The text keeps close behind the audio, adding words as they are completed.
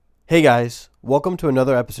Hey guys, welcome to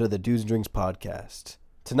another episode of the Dudes and Drinks podcast.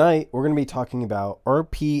 Tonight we're going to be talking about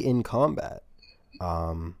RP in combat.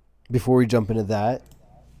 Before we jump into that,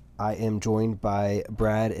 I am joined by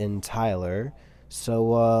Brad and Tyler.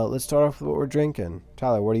 So let's start off with what we're drinking.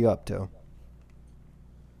 Tyler, what are you up to?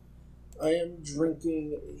 I am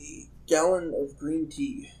drinking a gallon of green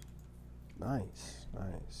tea. Nice.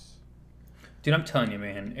 Dude, I'm telling you,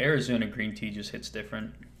 man, Arizona green tea just hits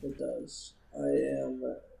different. It does. I am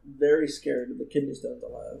very scared of the kidney stones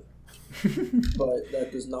I'll have. But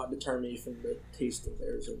that does not deter me from the taste of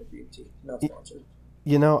Arizona green tea. Not sponsored.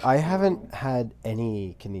 You know, I haven't had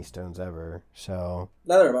any kidney stones ever, so...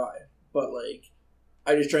 Neither have I. But,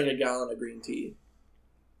 I just drank a gallon of green tea.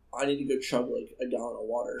 I need to go chug, a gallon of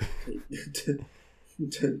water to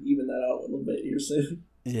even that out a little bit here soon.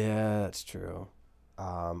 Yeah, that's true.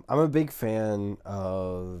 I'm a big fan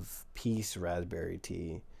of Peace Raspberry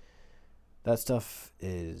Tea. That stuff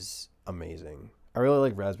is amazing. I really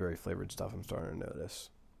like raspberry flavored stuff. I'm starting to notice.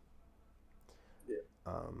 Yeah.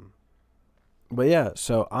 But yeah,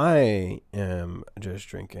 so I am just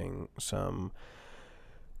drinking some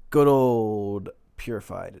good old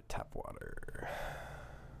purified tap water.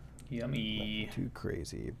 Yummy. Not too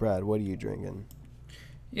crazy. Brad, what are you drinking?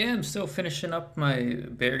 Yeah, I'm still finishing up my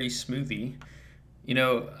berry smoothie. You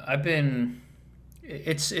know,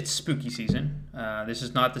 It's spooky season. This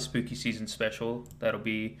is not the spooky season special. That'll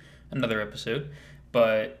be another episode.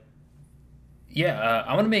 But yeah,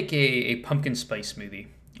 I want to make a pumpkin spice smoothie.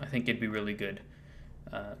 I think it'd be really good.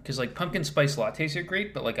 Because pumpkin spice lattes are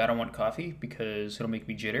great, but I don't want coffee because it'll make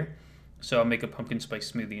me jitter. So I'll make a pumpkin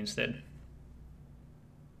spice smoothie instead.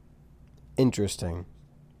 Interesting.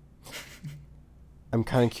 I'm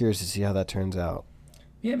kind of curious to see how that turns out.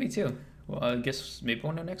 Yeah, me too. Well, I guess maybe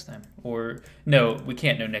we'll know next time. Or, no, we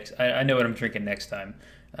can't know next. I know what I'm drinking next time.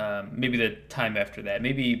 Maybe the time after that.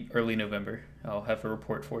 Maybe early November. I'll have a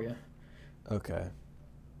report for you. Okay.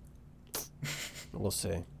 We'll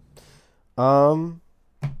see. That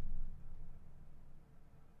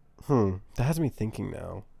has me thinking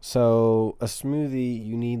now. So, a smoothie,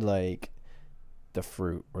 you need, the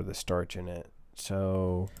fruit or the starch in it.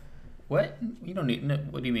 So... What? You don't need... No,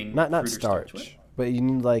 what do you mean? Not fruit or starch. But you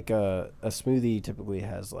need a smoothie typically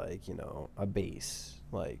has a base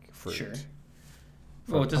fruit. Sure.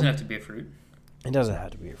 Well, it doesn't have to be a fruit. It doesn't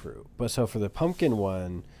have to be a fruit. But so for the pumpkin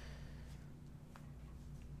one,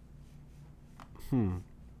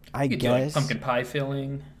 I You could guess do pumpkin pie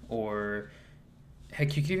filling, or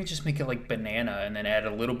heck, you could even just make it banana and then add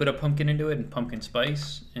a little bit of pumpkin into it and pumpkin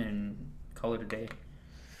spice and call it a day.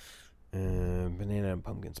 Banana and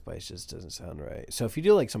pumpkin spice just doesn't sound right. So if you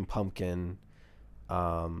do some pumpkin.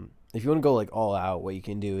 If you want to go all out, what you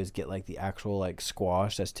can do is get the actual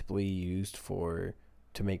squash that's typically used to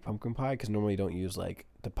make pumpkin pie, because normally you don't use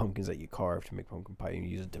the pumpkins that you carve to make pumpkin pie. You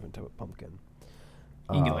use a different type of pumpkin.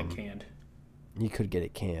 You can get canned. You could get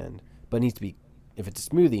it canned, but it needs to be, if it's a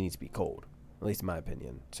smoothie, it needs to be cold, at least in my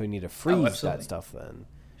opinion. So you need to freeze that stuff then.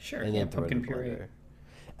 Sure. And then throw it in pumpkin puree.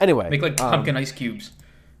 Anyway, Make pumpkin ice cubes.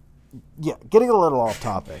 Yeah, getting a little off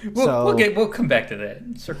topic. We'll come back to that.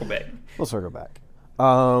 Circle back. We'll circle back.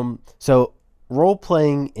 So role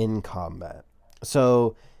playing in combat.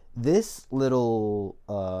 So this little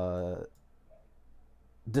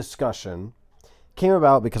discussion came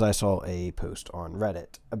about because I saw a post on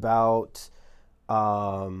Reddit about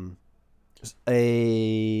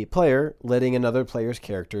a player letting another player's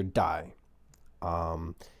character die.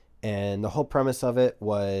 And the whole premise of it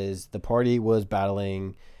was the party was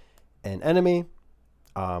battling an enemy.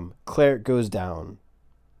 Cleric goes down.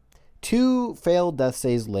 2 failed death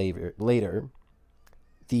saves later,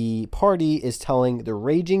 the party is telling the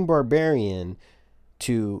raging barbarian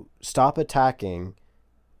to stop attacking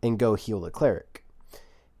and go heal the cleric.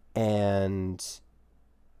 And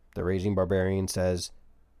the raging barbarian says,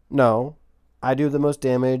 "No, I do the most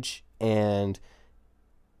damage, and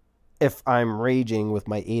if I'm raging with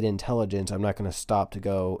my 8 intelligence, I'm not going to stop to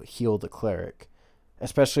go heal the cleric."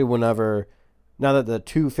 Especially whenever, now that the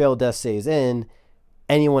 2 failed death saves in,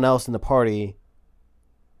 anyone else in the party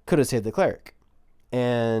could have saved the cleric.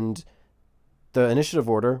 And the initiative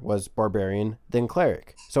order was barbarian, then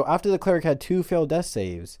cleric. So after the cleric had 2 failed death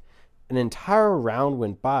saves, an entire round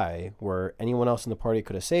went by where anyone else in the party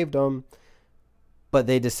could have saved him, but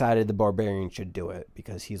they decided the barbarian should do it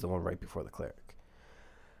because he's the one right before the cleric.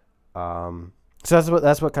 So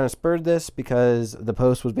that's what kind of spurred this, because the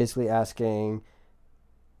post was basically asking,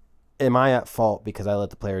 am I at fault because I let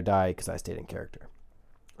the player die because I stayed in character?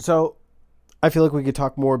 So I feel like we could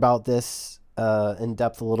talk more about this in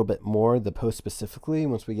depth a little bit more, the post specifically,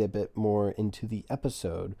 once we get a bit more into the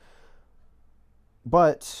episode.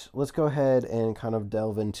 But let's go ahead and kind of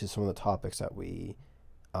delve into some of the topics that we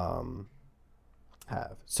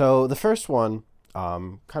have. So the first one,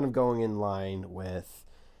 kind of going in line with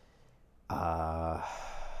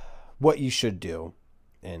what you should do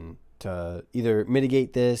and to either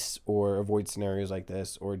mitigate this or avoid scenarios like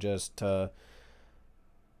this, or just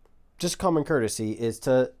common courtesy, is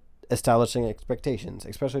to establishing expectations,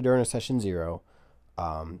 especially during a session 0.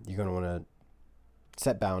 You're going to want to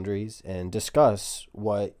set boundaries and discuss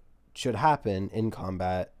what should happen in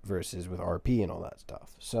combat versus with RP and all that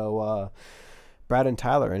stuff. So, Brad and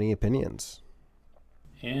Tyler, any opinions?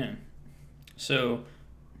 Yeah. So,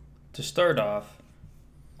 to start off,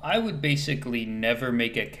 I would basically never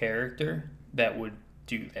make a character that would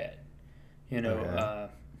do that. You know,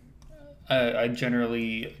 Okay. I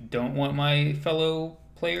generally don't want my fellow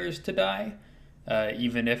players to die,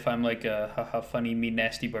 even if I'm like a haha funny me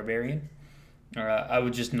nasty barbarian. Or I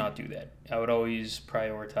would just not do that. I would always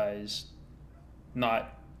prioritize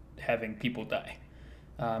not having people die,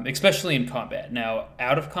 especially in combat. Now,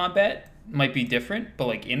 out of combat might be different, but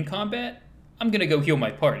like in combat, I'm gonna go heal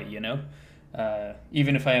my party. You know,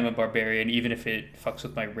 even if I am a barbarian, even if it fucks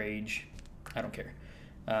with my rage, I don't care,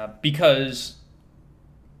 because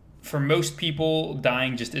for most people,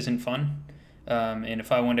 dying just isn't fun. And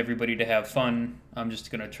if I want everybody to have fun, I'm just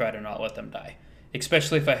gonna try to not let them die.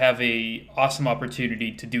 Especially if I have a awesome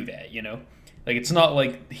opportunity to do that, you know? Like, it's not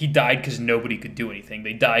like he died because nobody could do anything.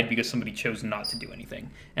 They died because somebody chose not to do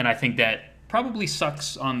anything. And I think that probably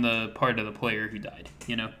sucks on the part of the player who died,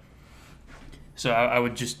 you know? So I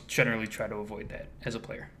would just generally try to avoid that as a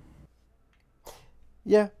player.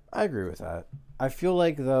 Yeah, I agree with that. I feel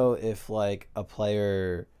like, though, if like a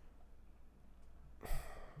player,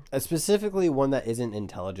 specifically one that isn't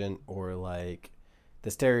intelligent, or like the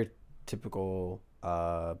stereotypical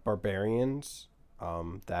barbarians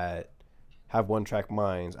that have one-track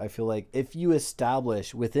minds, I feel like if you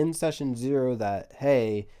establish within session 0 that,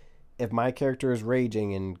 hey, if my character is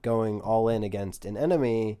raging and going all in against an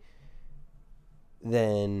enemy,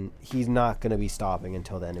 then he's not going to be stopping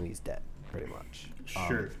until the enemy's dead, pretty much.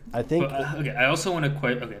 Sure. I think... But, okay, I also want to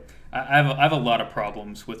quit... Okay, I have a lot of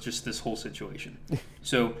problems with just this whole situation.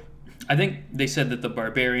 So, I think they said that the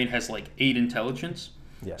barbarian has like 8 intelligence.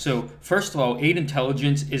 Yes. So first of all, 8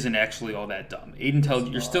 intelligence isn't actually all that dumb. 8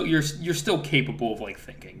 intelligence, you're still capable of like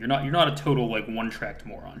thinking. You're not a total like one-tracked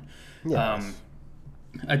moron. Yes.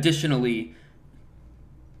 Additionally,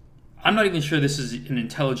 I'm not even sure this is an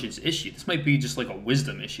intelligence issue. This might be just like a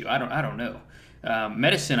wisdom issue. I don't know.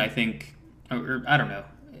 Medicine, I think, or I don't know.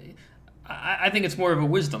 I think it's more of a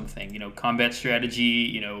wisdom thing. You know, combat strategy.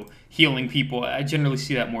 You know, healing people. I generally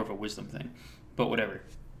see that more of a wisdom thing. But whatever.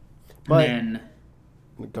 But And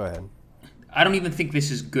then, go ahead. I don't even think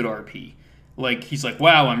this is good RP. Like, he's like,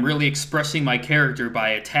 wow, I'm really expressing my character by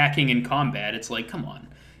attacking in combat. It's like, come on.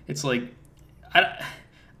 It's like,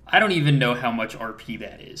 I don't even know how much RP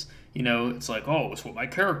that is. You know, it's like, oh, it's what my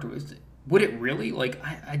character is. Would it really? Like,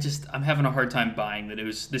 I'm having a hard time buying that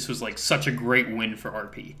this was like such a great win for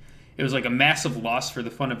RP. It was like a massive loss for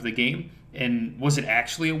the fun of the game. And was it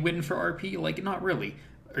actually a win for RP? Like, not really.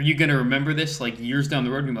 Are you going to remember this like years down the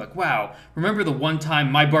road and be like, wow, remember the one time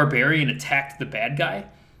my barbarian attacked the bad guy?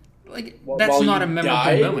 Like, that's not a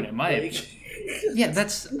memorable moment in my opinion. Yeah,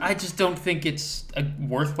 I just don't think it's a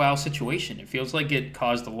worthwhile situation. It feels like it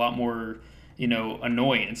caused a lot more, you know,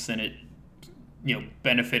 annoyance than it, you know,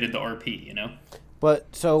 benefited the RP, you know?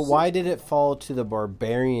 But so why did it fall to the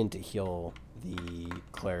barbarian to heal the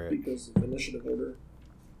cleric? Because of initiative order.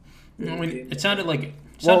 I mean, it sounded like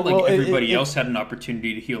everybody else had an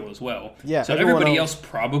opportunity to heal as well. Yeah, so everybody else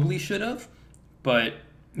probably should have, but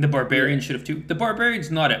the barbarian should have too. The barbarian's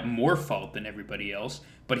not at more fault than everybody else,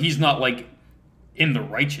 but he's not like in the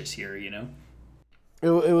righteous here, you know.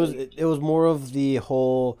 It was more of the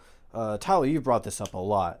whole. Tyler, you brought this up a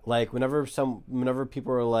lot. Like whenever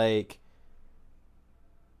people are like,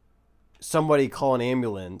 somebody call an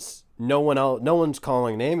ambulance. No one's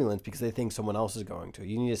calling an ambulance because they think someone else is going to.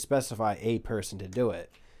 You need to specify a person to do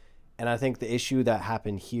it. And I think the issue that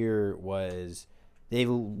happened here was they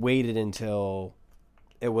waited until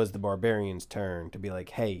it was the barbarian's turn to be like,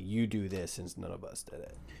 hey, you do this since none of us did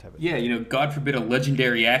it. Yeah, you know, God forbid a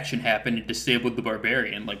legendary action happened and disabled the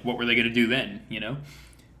barbarian. Like, what were they going to do then, you know?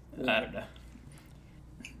 I don't know.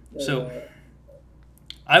 So,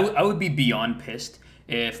 I would be beyond pissed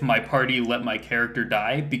if my party let my character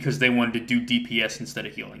die because they wanted to do DPS instead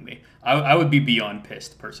of healing me. I would be beyond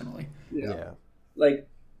pissed, personally. Yeah. Like,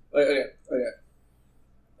 okay.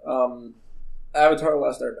 Avatar: The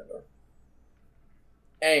Last Airbender.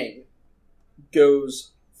 Aang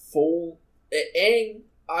goes full... Aang,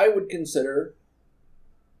 I would consider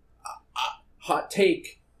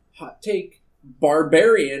hot take,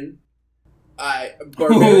 Barbarian.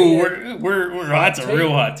 Ooh, we're that's a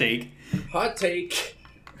real hot take. Hot take.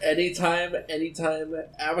 Anytime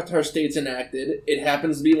Avatar State's enacted, it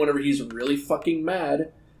happens to be whenever he's really fucking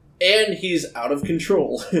mad and he's out of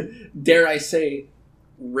control. Dare I say,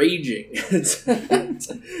 raging.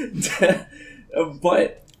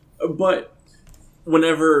 but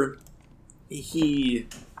whenever he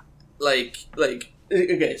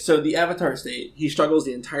okay, so the Avatar State, he struggles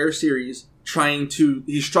the entire series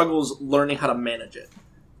he struggles learning how to manage it,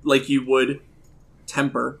 like you would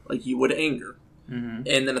temper, like you would anger. Mm-hmm.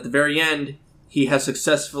 And then at the very end, he has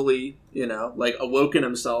successfully, awoken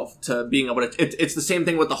himself to being able to... It's the same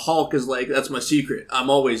thing with the Hulk, is like, that's my secret. I'm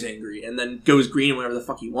always angry. And then goes green whenever the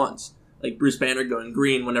fuck he wants. Like Bruce Banner going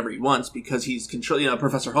green whenever he wants because he's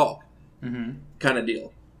Professor Hulk kind of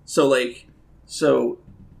deal. So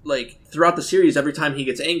throughout the series, every time he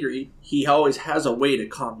gets angry, he always has a way to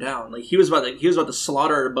calm down. Like he was about to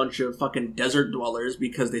slaughter a bunch of fucking desert dwellers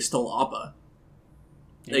because they stole Appa.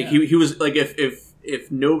 Like he was like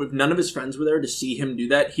if none of his friends were there to see him do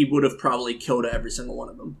that, he would have probably killed every single one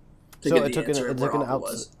of them. So it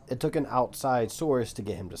took an outside source to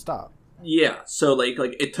get him to stop. Yeah, so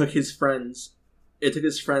it took his friends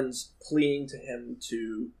pleading to him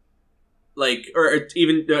to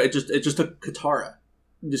it just took Katara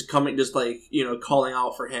calling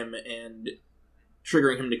out for him and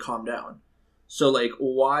triggering him to calm down. So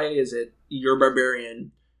why is it your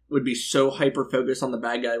Barbarian would be so hyper-focused on the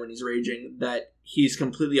bad guy when he's raging that he's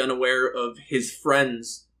completely unaware of his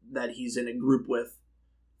friends that he's in a group with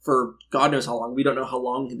for God knows how long. We don't know how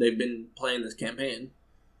long they've been playing this campaign.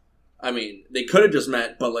 I mean, they could have just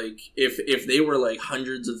met, but if they were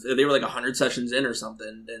 100 sessions in or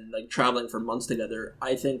something and traveling for months together,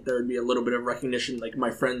 I think there would be a little bit of recognition,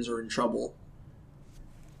 my friends are in trouble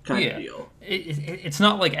kind of deal. It's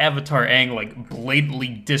not like Avatar Aang blatantly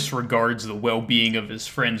disregards the well-being of his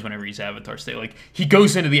friends whenever he's Avatar State. He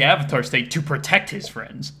goes into the Avatar State to protect his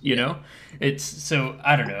friends, you know? It's so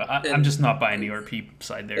I don't know. I'm just not buying the RP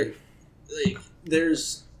side there.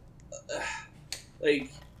 There's okay,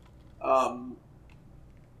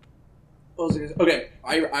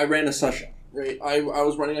 I ran a session, right? I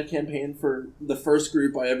was running a campaign for the first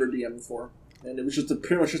group I ever DM'd for. And it was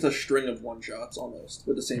pretty much a string of one-shots, almost,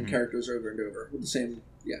 with the same characters over and over. With the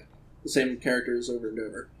same characters over and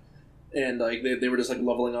over. And, they were just,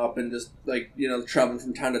 leveling up and just, traveling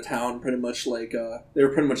from town to town, pretty much they were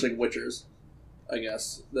pretty much like Witchers, I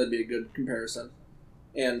guess. That'd be a good comparison.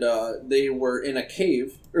 And, they were in a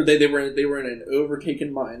cave, or they were in an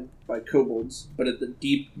overtaken mine by kobolds, but at the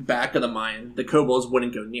deep back of the mine, the kobolds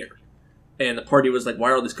wouldn't go near. And the party was like, why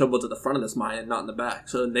are all these kobolds at the front of this mine and not in the back?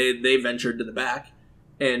 So they ventured to the back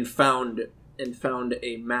and found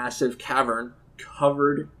a massive cavern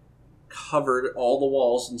covered all the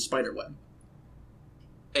walls in spiderweb.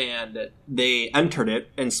 And they entered it,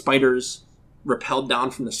 and spiders rappelled down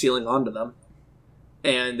from the ceiling onto them.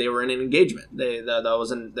 And they were in an engagement. They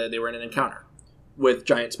were in an encounter with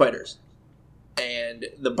giant spiders. And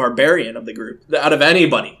the Barbarian of the group, out of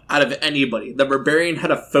anybody, the Barbarian had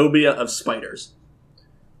a phobia of spiders.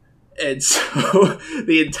 And so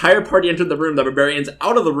the entire party entered the room. The Barbarian's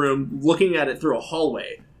out of the room, looking at it through a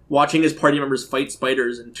hallway, watching his party members fight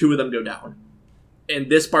spiders, and 2 of them go down. And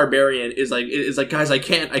this Barbarian is like, guys, I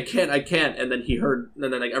can't. And then he heard,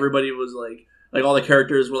 and then everybody was like all the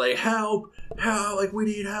characters were like, help, we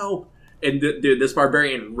need help. And dude, this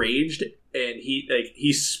Barbarian raged. And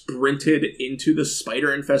he sprinted into the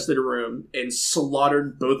spider-infested room and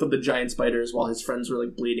slaughtered both of the giant spiders while his friends were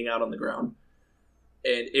bleeding out on the ground.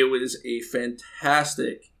 And it was a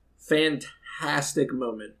fantastic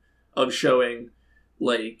moment of showing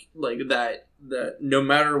that no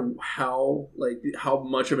matter how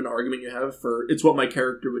much of an argument you have for it's what my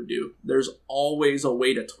character would do, there's always a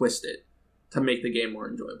way to twist it to make the game more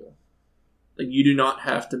enjoyable. You do not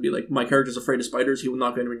have to be my character's afraid of spiders, he will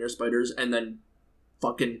not go anywhere near spiders, and then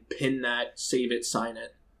fucking pin that, save it, sign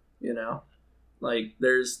it,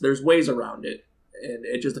 There's ways around it, and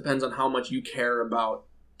it just depends on how much you care about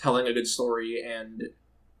telling a good story and,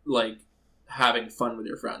 having fun with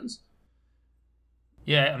your friends.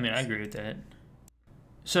 Yeah, I mean, I agree with that.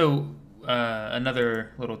 So,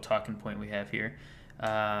 another little talking point we have here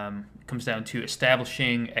comes down to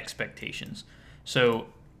establishing expectations. So,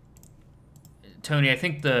 Tony, I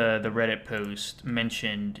think the Reddit post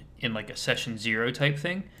mentioned in a session 0 type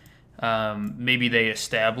thing, maybe they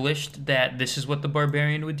established that this is what the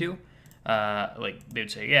Barbarian would do. They'd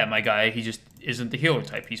say, yeah, my guy, he just isn't the healer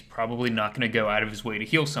type. He's probably not going to go out of his way to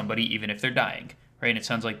heal somebody even if they're dying, right? And it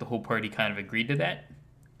sounds like the whole party kind of agreed to that,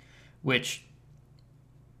 which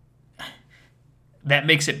that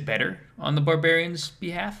makes it better on the Barbarian's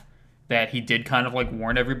behalf, that he did kind of like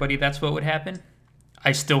warn everybody that's what would happen.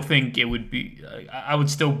 I still think it would be, I would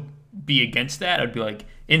still be against that. I'd be like,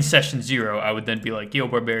 in session 0, I would then be like, yo,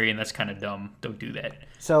 Barbarian, that's kind of dumb. Don't do that.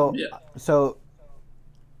 So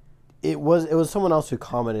it was someone else who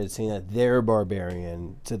commented saying that their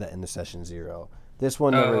Barbarian said that in the session 0. This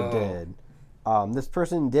one never did. This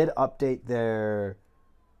person did update their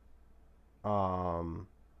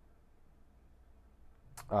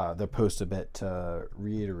post a bit to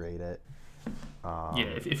reiterate it.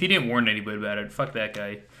 If he didn't warn anybody about it, fuck that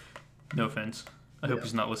guy. No offense. I hope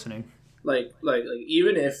he's not listening. Like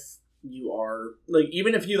even if you are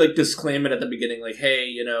even if you disclaim it at the beginning, like,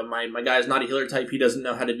 hey, my guy's not a healer type, he doesn't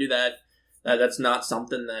know how to do that. That's not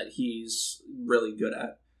something that he's really good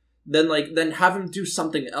at. Then have him do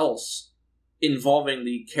something else involving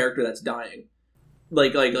the character that's dying.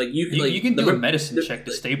 You can do a medicine check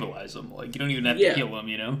to stabilize him. Like, you don't even have to heal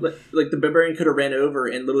him, Like the Barbarian could have ran over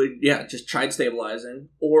and literally, just tried stabilizing,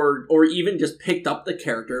 or even just picked up the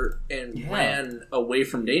character and ran away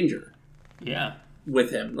from danger. Yeah.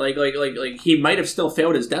 With him, like he might have still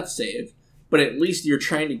failed his death save, but at least you're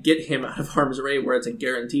trying to get him out of harm's way where it's a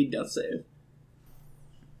guaranteed death save.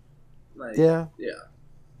 Yeah.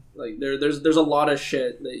 Like there's a lot of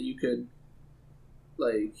shit that you could,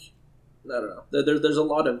 I don't know. There's a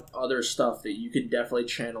lot of other stuff that you could definitely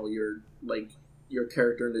channel your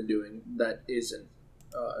character into doing that isn't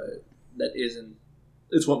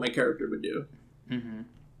it's what my character would do. Mm-hmm.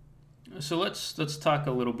 So let's talk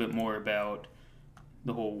a little bit more about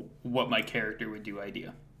the whole what my character would do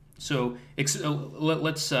idea. So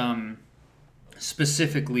let's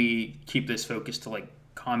specifically keep this focused to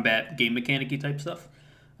combat game mechanic-y type stuff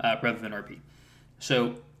rather than RP.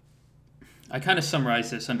 So I kind of summarize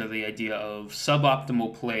this under the idea of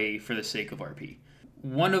suboptimal play for the sake of RP.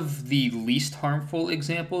 One of the least harmful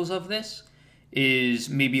examples of this is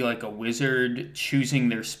maybe like a wizard choosing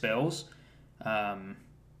their spells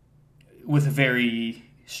with a very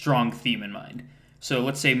strong theme in mind. So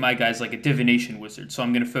let's say my guy's like a divination wizard, so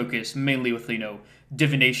I'm going to focus mainly with,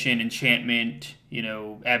 divination, enchantment,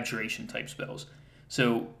 abjuration type spells.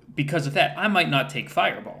 So because of that, I might not take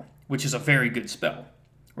Fireball, which is a very good spell,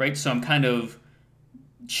 right? So I'm kind of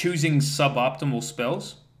choosing suboptimal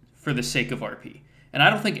spells for the sake of RP. And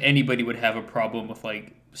I don't think anybody would have a problem with,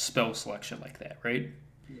 spell selection like that, right?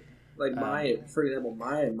 For example,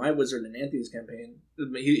 my wizard in Anthony's campaign,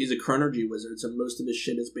 he's a chronergy wizard, so most of his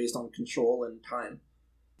shit is based on control and time.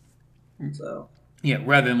 So yeah,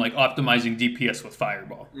 rather than optimizing DPS with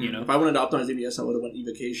Fireball, If I wanted to optimize DPS, I would have went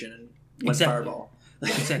Evocation and went Fireball.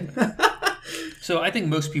 Exactly. So I think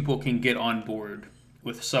most people can get on board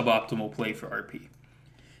with suboptimal play for RP.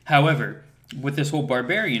 However, with this whole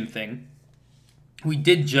Barbarian thing, we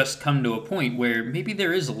did just come to a point where maybe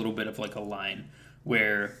there is a little bit of a line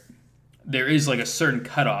where there is a certain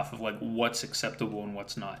cutoff of what's acceptable and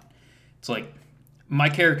what's not. It's my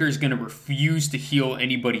character is going to refuse to heal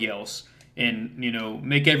anybody else and,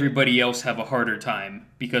 make everybody else have a harder time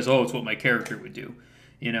because, it's what my character would do,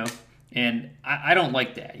 And I don't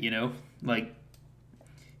like that,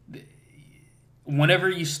 whenever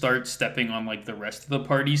you start stepping on the rest of the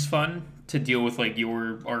party's fun to deal with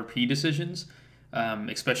your RP decisions,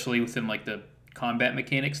 especially within the combat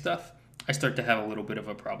mechanic stuff, I start to have a little bit of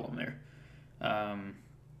a problem there.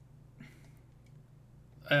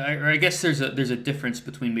 I guess there's a difference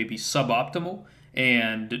between maybe suboptimal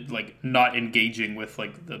and not engaging with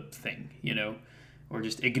the thing, or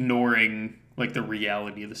just ignoring the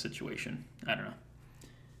reality of the situation. I don't know.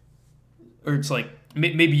 Or it's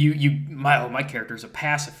maybe my character's a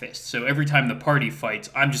pacifist, so every time the party fights,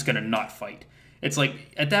 I'm just gonna not fight. It's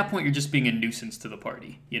at that point you're just being a nuisance to the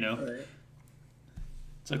party, Right.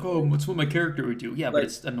 It's it's what my character would do. Yeah, but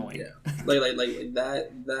it's annoying. Yeah.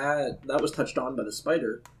 That was touched on by the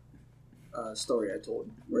spider story I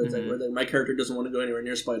told, where it's where my character doesn't want to go anywhere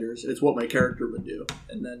near spiders. It's what my character would do,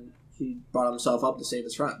 and then he brought himself up to save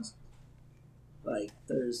his friends.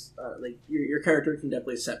 There's your character can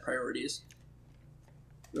definitely set priorities,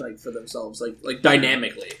 for themselves,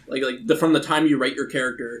 dynamically, from the time you write your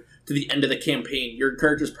character to the end of the campaign, your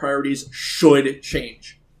character's priorities should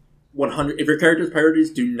change. 100. If your character's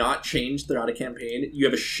priorities do not change throughout a campaign, you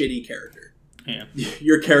have a shitty character. Yeah,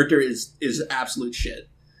 your character is absolute shit.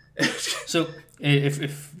 So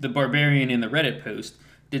if the Barbarian in the Reddit post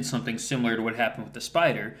did something similar to what happened with the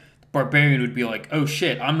spider, the Barbarian would be like, "Oh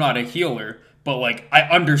shit, I'm not a healer, but I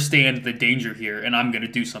understand the danger here, and I'm going to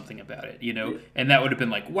do something about it," Yeah. And that would have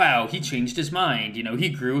been wow, he changed his mind, he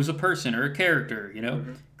grew as a person or a character,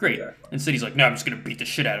 Great. Exactly. Instead, he's no, I'm just going to beat the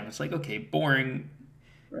shit out of him. It's okay, boring.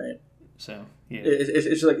 Right. So yeah,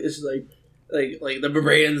 it's like the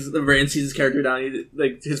barbarian sees his character down,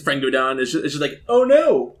 like his friend go down. It's just like, oh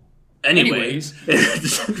no. Anyways,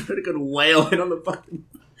 just trying to go wail it on the fucking.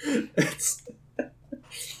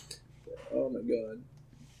 Oh my god.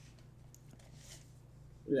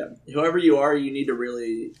 Yeah, whoever you are, you need to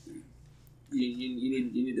really,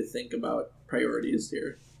 you need to think about priorities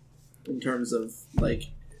here, in terms of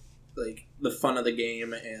like the fun of the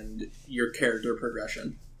game and your character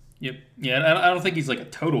progression. Yep. Yeah, I don't think he's like a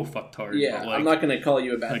total fucktard. Yeah, but like, I'm not going to call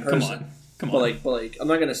you a bad person. Come on. But like, I'm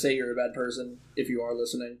not going to say you're a bad person if you are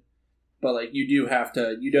listening. But like, you do have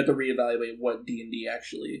to reevaluate what D&D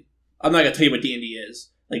actually. I'm not going to tell you what D&D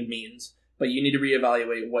is, like, means, but you need to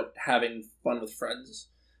reevaluate what having fun with friends.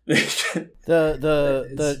 The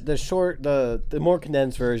more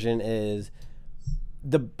condensed version is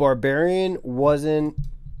the barbarian wasn't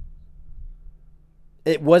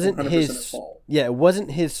his fault. Yeah, it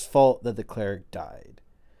wasn't his fault that the cleric died,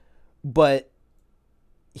 but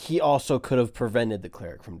he also could have prevented the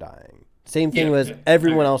cleric from dying. Same thing was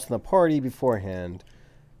everyone else in the party beforehand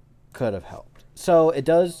could have helped. So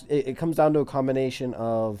it comes down to a combination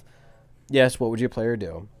of, yes, what would your player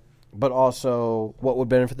do, but also what would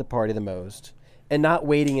benefit the party the most, and not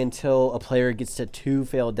waiting until a player gets to 2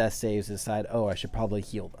 failed death saves and decide, oh, I should probably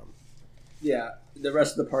heal them. Yeah, the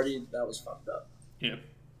rest of the party, that was fucked up. Yeah.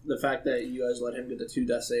 The fact that you guys let him get the 2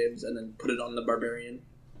 death saves and then put it on the barbarian,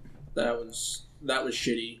 that was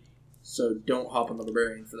shitty. So don't hop on the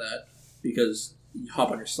barbarian for that, because you hop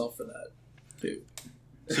on yourself for that too.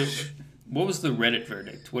 So, what was the Reddit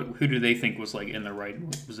verdict? Who do they think was like in the right and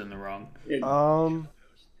what was in the wrong?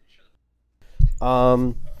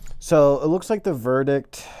 So it looks like the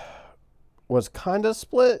verdict was kind of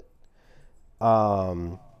split.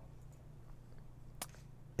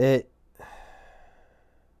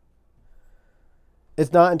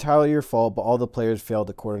 It's not entirely your fault, but all the players failed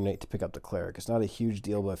to coordinate to pick up the cleric. It's not a huge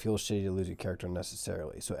deal, but it feels shitty to lose your character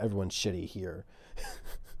unnecessarily. So everyone's shitty here.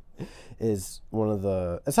 Is one of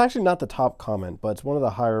the... It's actually not the top comment, but it's one of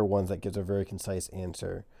the higher ones that gives a very concise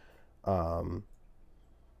answer.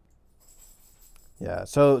 Yeah,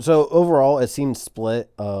 so overall, it seemed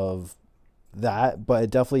split of that, but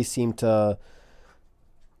it definitely seemed to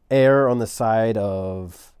err on the side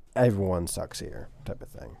of everyone sucks here type of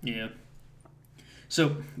thing. Yeah.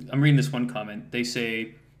 So I'm reading this one comment. They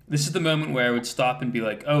say, this is the moment where I would stop and be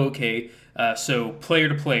like, oh, okay, so player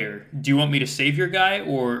to player, do you want me to save your guy,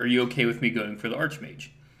 or are you okay with me going for the Archmage?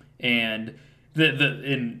 And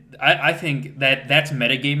I think that's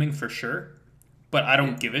metagaming for sure, but I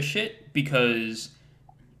don't give a shit, because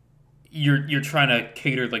you're trying to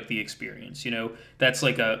cater like the experience, That's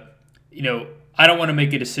like I don't want to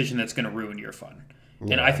make a decision that's going to ruin your fun.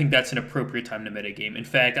 Yeah. And I think that's an appropriate time to metagame. In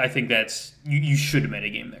fact, I think that's you should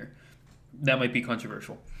metagame there. That might be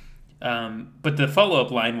controversial. But the follow-up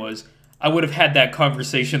line was, I would have had that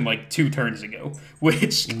conversation like 2 turns ago,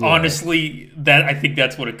 which honestly, I think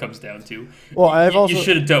that's what it comes down to. Well, you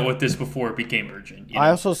should have dealt with this before it became urgent. I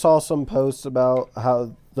also saw some posts about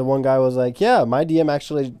how the one guy was like, yeah, my DM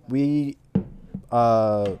actually, we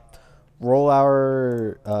roll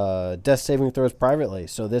our death saving throws privately,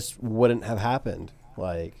 so this wouldn't have happened.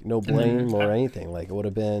 Like, no blame or anything. Like, it would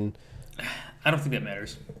have been... I don't think that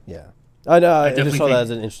matters. Yeah. I know. I just saw that as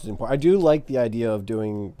an interesting point. I do like the idea of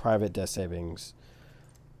doing private death savings.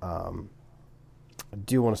 I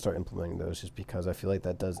do want to start implementing those, just because I feel like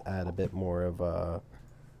that does add a bit more of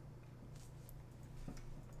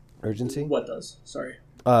urgency. What does? Sorry.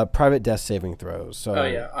 Private death saving throws. So. Oh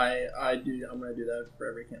yeah, I do. I'm going to do that for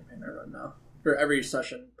every campaign I run now. For every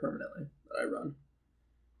session permanently that I run.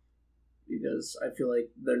 Because I feel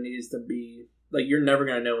like there needs to be... Like, you're never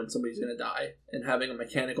going to know when somebody's going to die. And having a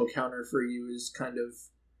mechanical counter for you is kind of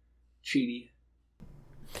cheaty.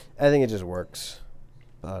 I think it just works.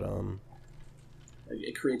 But,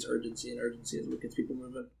 it creates urgency, and urgency is what gets people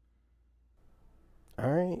moving. All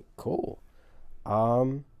right, cool.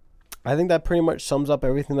 I think that pretty much sums up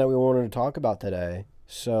everything that we wanted to talk about today.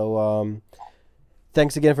 So,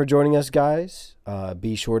 thanks again for joining us, guys.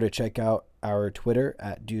 Be sure to check out our Twitter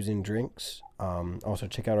at Dudes and Drinks. Also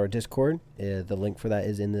check out our Discord. The link for that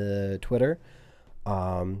is in the Twitter.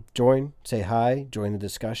 Join, say hi, join the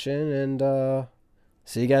discussion, and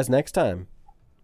see you guys next time.